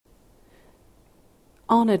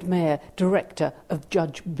Arnoud Meyer, Director of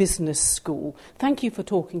Judge Business School. Thank you for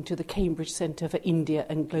talking to the Cambridge Centre for India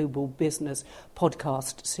and Global Business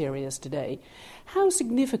podcast series today. How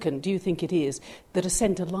significant do you think it is that a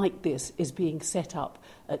centre like this is being set up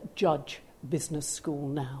at Judge Business School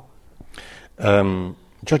now?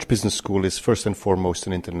 Judge Business School is first and foremost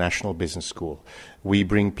an international business school. We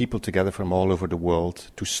bring people together from all over the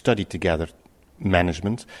world to study together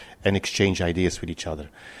management and exchange ideas with each other.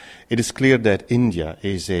 It is clear that India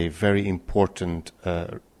is a very important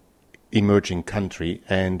emerging country,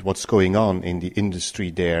 and what's going on in the industry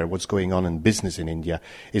there, what's going on in business in India,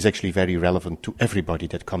 is actually very relevant to everybody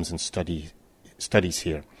that comes and studies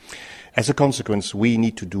here. As a consequence, we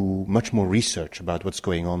need to do much more research about what's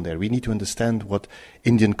going on there. We need to understand what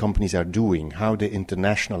Indian companies are doing, how they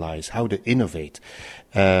internationalize, how they innovate.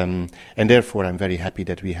 And therefore, I'm very happy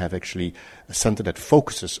that we have actually a center that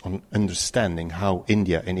focuses on understanding how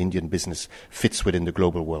India and Indian business fits within the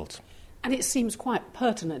global world. And it seems quite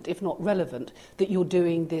pertinent, if not relevant, that you're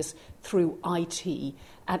doing this through IT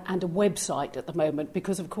and a website at the moment,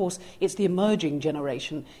 because, of course, it's the emerging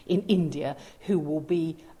generation in India who will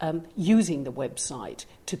be using the website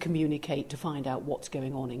to communicate, to find out what's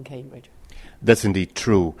going on in Cambridge. That's indeed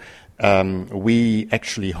true. We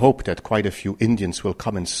actually hope that quite a few Indians will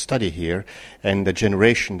come and study here, and the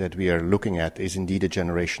generation that we are looking at is indeed a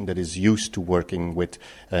generation that is used to working with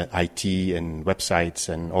IT and websites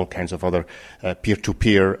and all kinds of other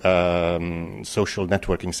peer-to-peer social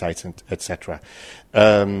networking sites, etc.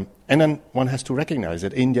 And then one has to recognize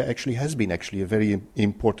that India actually has been a very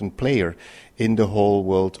important player in the whole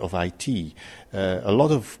world of IT. A lot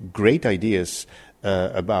of great ideas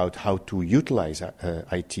about how to utilize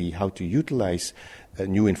IT, how to utilize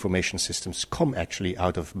new information systems come actually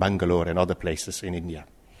out of Bangalore and other places in India.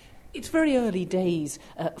 It's very early days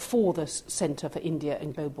for the Centre for India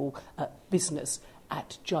and Global Business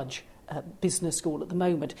at Judge Business School at the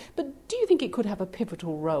moment, but do you think it could have a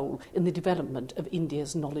pivotal role in the development of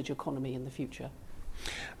India's knowledge economy in the future?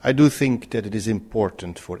 I do think that it is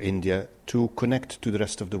important for India to connect to the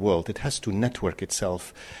rest of the world. It has to network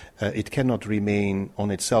itself. It cannot remain on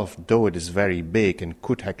itself, though it is very big and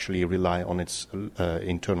could actually rely on its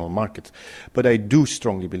internal market. But I do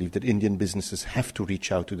strongly believe that Indian businesses have to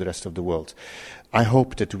reach out to the rest of the world. I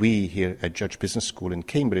hope that we here at Judge Business School in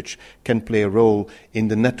Cambridge can play a role in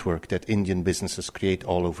the network that Indian businesses create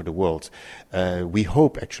all over the world. We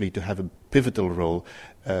hope actually to have a pivotal role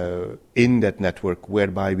in that network,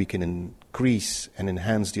 whereby we can increase and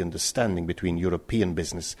enhance the understanding between European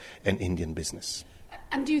business and Indian business.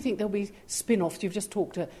 And do you think there'll be spin-offs? You've just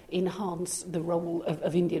talked to enhance the role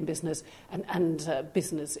of Indian business and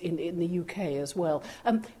business in the UK as well.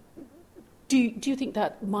 Do you think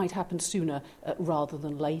that might happen sooner rather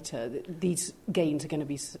than later? These gains are going to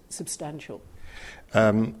be substantial.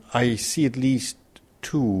 I see at least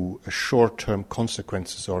two short-term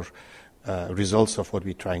consequences or results of what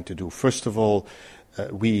we're trying to do. First of all,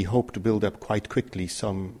 we hope to build up quite quickly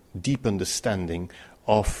some deep understanding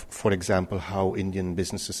of, for example, how Indian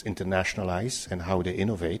businesses internationalize and how they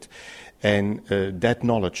innovate. And that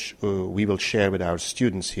knowledge we will share with our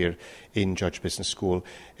students here in Judge Business School.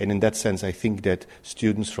 And in that sense, I think that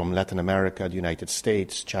students from Latin America, the United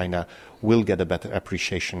States, China, will get a better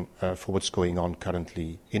appreciation for what's going on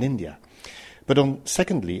currently in India. But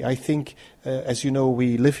secondly, I think, as you know,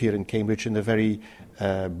 we live here in Cambridge in a very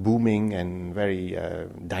booming and very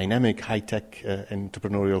dynamic, high-tech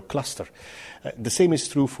entrepreneurial cluster. The same is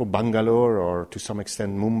true for Bangalore or, to some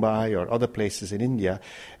extent, Mumbai or other places in India.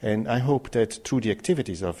 And I hope that through the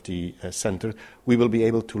activities of the centre, we will be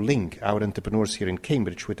able to link our entrepreneurs here in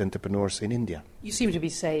Cambridge with entrepreneurs in India. You seem to be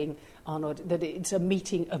saying, Arnoud, that it's a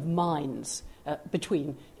meeting of minds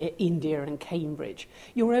between India and Cambridge.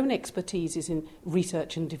 Your own expertise is in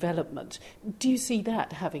research and development. Do you see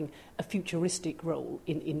that having a futuristic role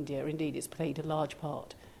in India? Indeed, it's played a large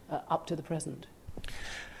part up to the present.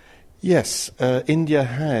 Yes, India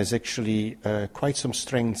has actually quite some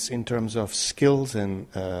strengths in terms of skills and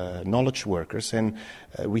knowledge workers, and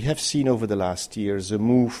we have seen over the last years a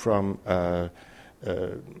move from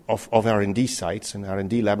of R&D sites and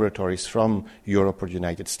R&D laboratories from Europe or the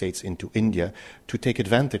United States into India to take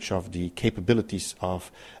advantage of the capabilities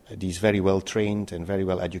of these very well-trained and very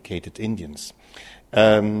well-educated Indians.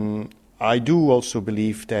 I do also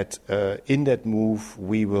believe that in that move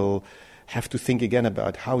we will have to think again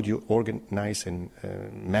about how do you organize and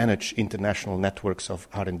manage international networks of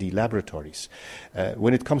R&D laboratories.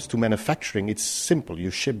 When it comes to manufacturing, it's simple.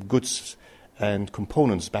 You ship goods and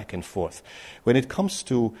components back and forth. When it comes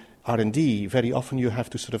to R&D, very often you have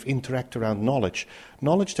to sort of interact around knowledge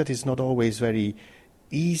that is not always very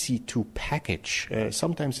easy to package.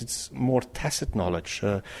 Sometimes it's more tacit knowledge,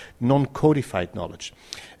 non-codified knowledge.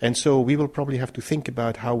 And so we will probably have to think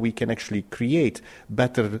about how we can actually create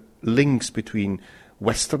better links between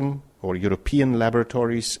Western or European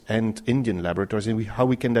laboratories and Indian laboratories, and how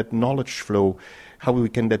we can that knowledge flow, how we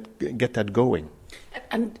can get that going.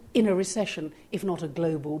 And in a recession, if not a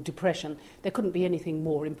global depression, there couldn't be anything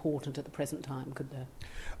more important at the present time, could there?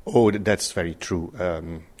 Oh, that's very true.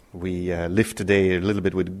 We live today a little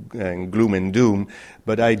bit with gloom and doom,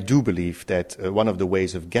 but I do believe that one of the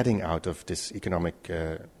ways of getting out of this economic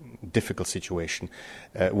difficult situation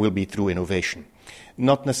will be through innovation.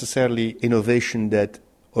 Not necessarily innovation that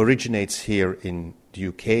originates here in the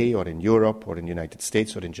UK or in Europe or in the United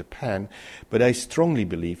States or in Japan, but I strongly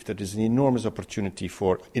believe that there's an enormous opportunity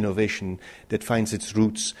for innovation that finds its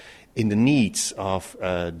roots in the needs of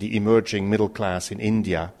the emerging middle class in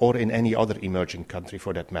India or in any other emerging country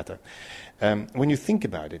for that matter. When you think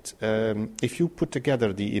about it, if you put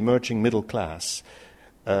together the emerging middle class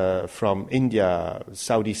from India,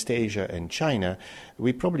 Southeast Asia and China,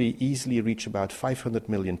 we probably easily reach about 500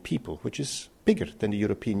 million people, which is bigger than the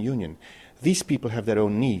European Union. These people have their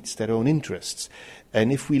own needs, their own interests,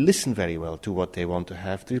 and if we listen very well to what they want to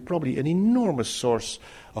have, there's probably an enormous source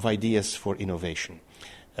of ideas for innovation.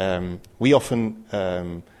 We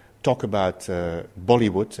often talk about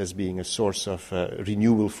Bollywood as being a source of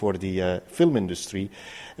renewal for the film industry.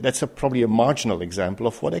 That's probably a marginal example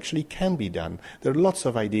of what actually can be done. There are lots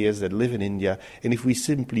of ideas that live in India, and if we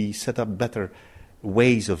simply set up better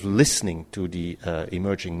ways of listening to the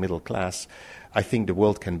emerging middle class, I think the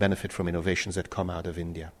world can benefit from innovations that come out of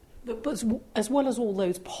India. But as well as all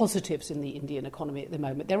those positives in the Indian economy at the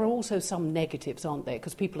moment, there are also some negatives, aren't there?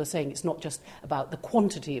 Because people are saying it's not just about the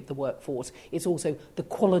quantity of the workforce, it's also the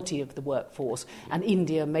quality of the workforce. And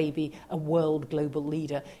India may be a world global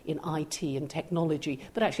leader in IT and technology,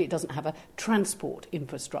 but actually it doesn't have a transport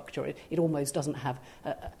infrastructure. It almost doesn't have,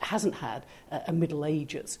 hasn't had a Middle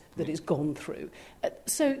Ages that it's gone through.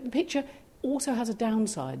 So the picture also has a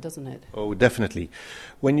downside, doesn't it? Oh, definitely.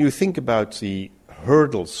 When you think about the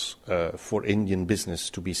hurdles for Indian business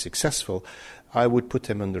to be successful, I would put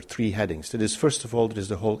them under three headings. That is, first of all, there is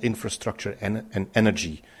the whole infrastructure and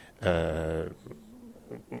energy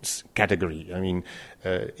category. I mean,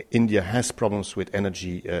 India has problems with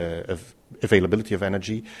energy, availability of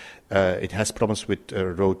energy. It has problems with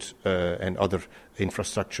road and other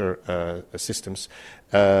infrastructure systems,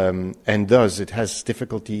 and thus it has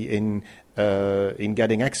difficulty in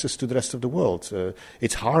getting access to the rest of the world.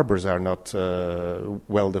 Its harbors are not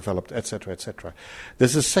well developed, etc., etc.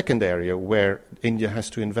 There's a second area where India has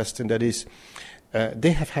to invest in, that is,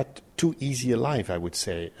 they have had too easy a life, I would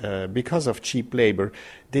say. Because of cheap labor,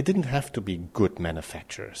 they didn't have to be good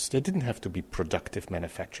manufacturers. They didn't have to be productive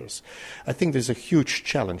manufacturers. I think there's a huge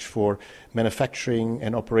challenge for manufacturing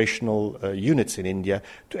and operational units in India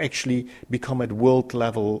to actually become at world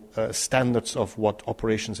level standards of what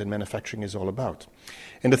operations and manufacturing is all about.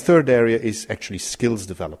 And the third area is actually skills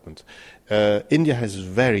development. India has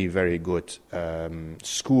very, very good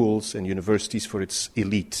schools and universities for its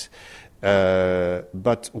elite.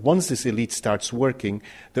 But once this elite starts working,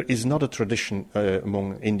 there is not a tradition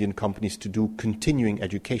among Indian companies to do continuing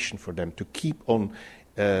education for them, to keep on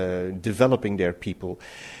developing their people.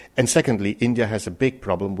 And secondly, India has a big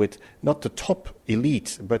problem with not the top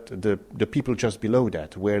elite, but the people just below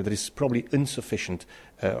that, where there is probably insufficient,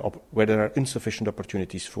 where there are insufficient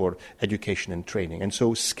opportunities for education and training. And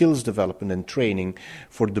so skills development and training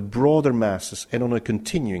for the broader masses and on a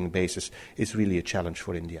continuing basis is really a challenge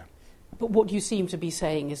for India. But what you seem to be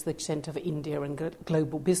saying is the Centre for India and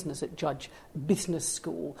Global Business at Judge Business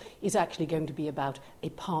School is actually going to be about a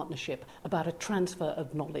partnership, about a transfer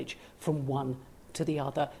of knowledge from one to the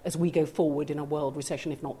other as we go forward in a world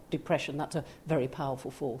recession, if not depression. That's a very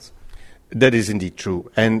powerful force. That is indeed true.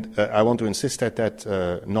 And I want to insist that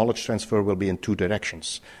knowledge transfer will be in two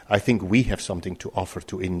directions. I think we have something to offer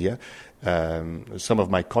to India. Some of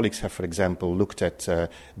my colleagues have, for example, looked at the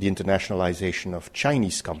internationalization of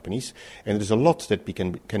Chinese companies, and there's a lot that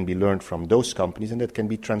can be learned from those companies and that can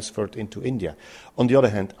be transferred into India. On the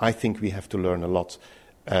other hand, I think we have to learn a lot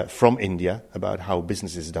from India about how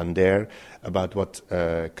business is done there, about what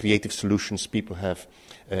creative solutions people have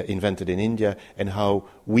invented in India, and how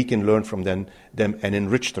we can learn from them and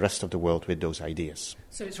enrich the rest of the world with those ideas.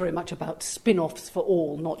 So it's very much about spin-offs for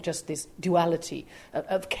all, not just this duality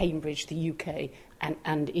of Cambridge, the UK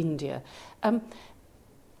and India.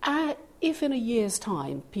 If in a year's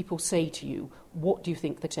time people say to you, what do you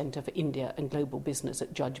think the Centre for India and Global Business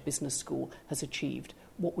at Judge Business School has achieved,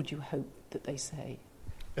 what would you hope that they say?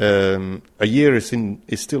 A year is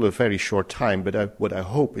still a very short time, but what I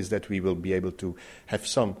hope is that we will be able to have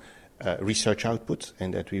some research output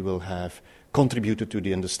and that we will have contributed to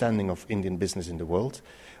the understanding of Indian business in the world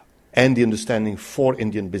and the understanding for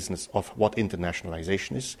Indian business of what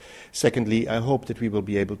internationalization is. Secondly, I hope that we will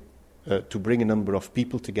be able to bring a number of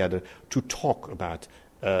people together to talk about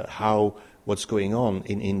how what's going on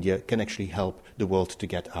in India can actually help the world to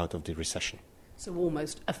get out of the recession. So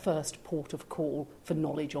almost a first port of call for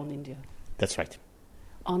knowledge on India. That's right.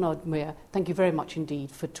 Arnoud, Meyer, thank you very much indeed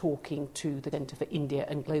for talking to the Centre for India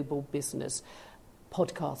and Global Business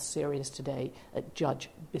podcast series today at Judge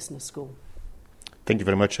Business School. Thank you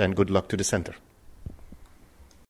very much and good luck to the centre.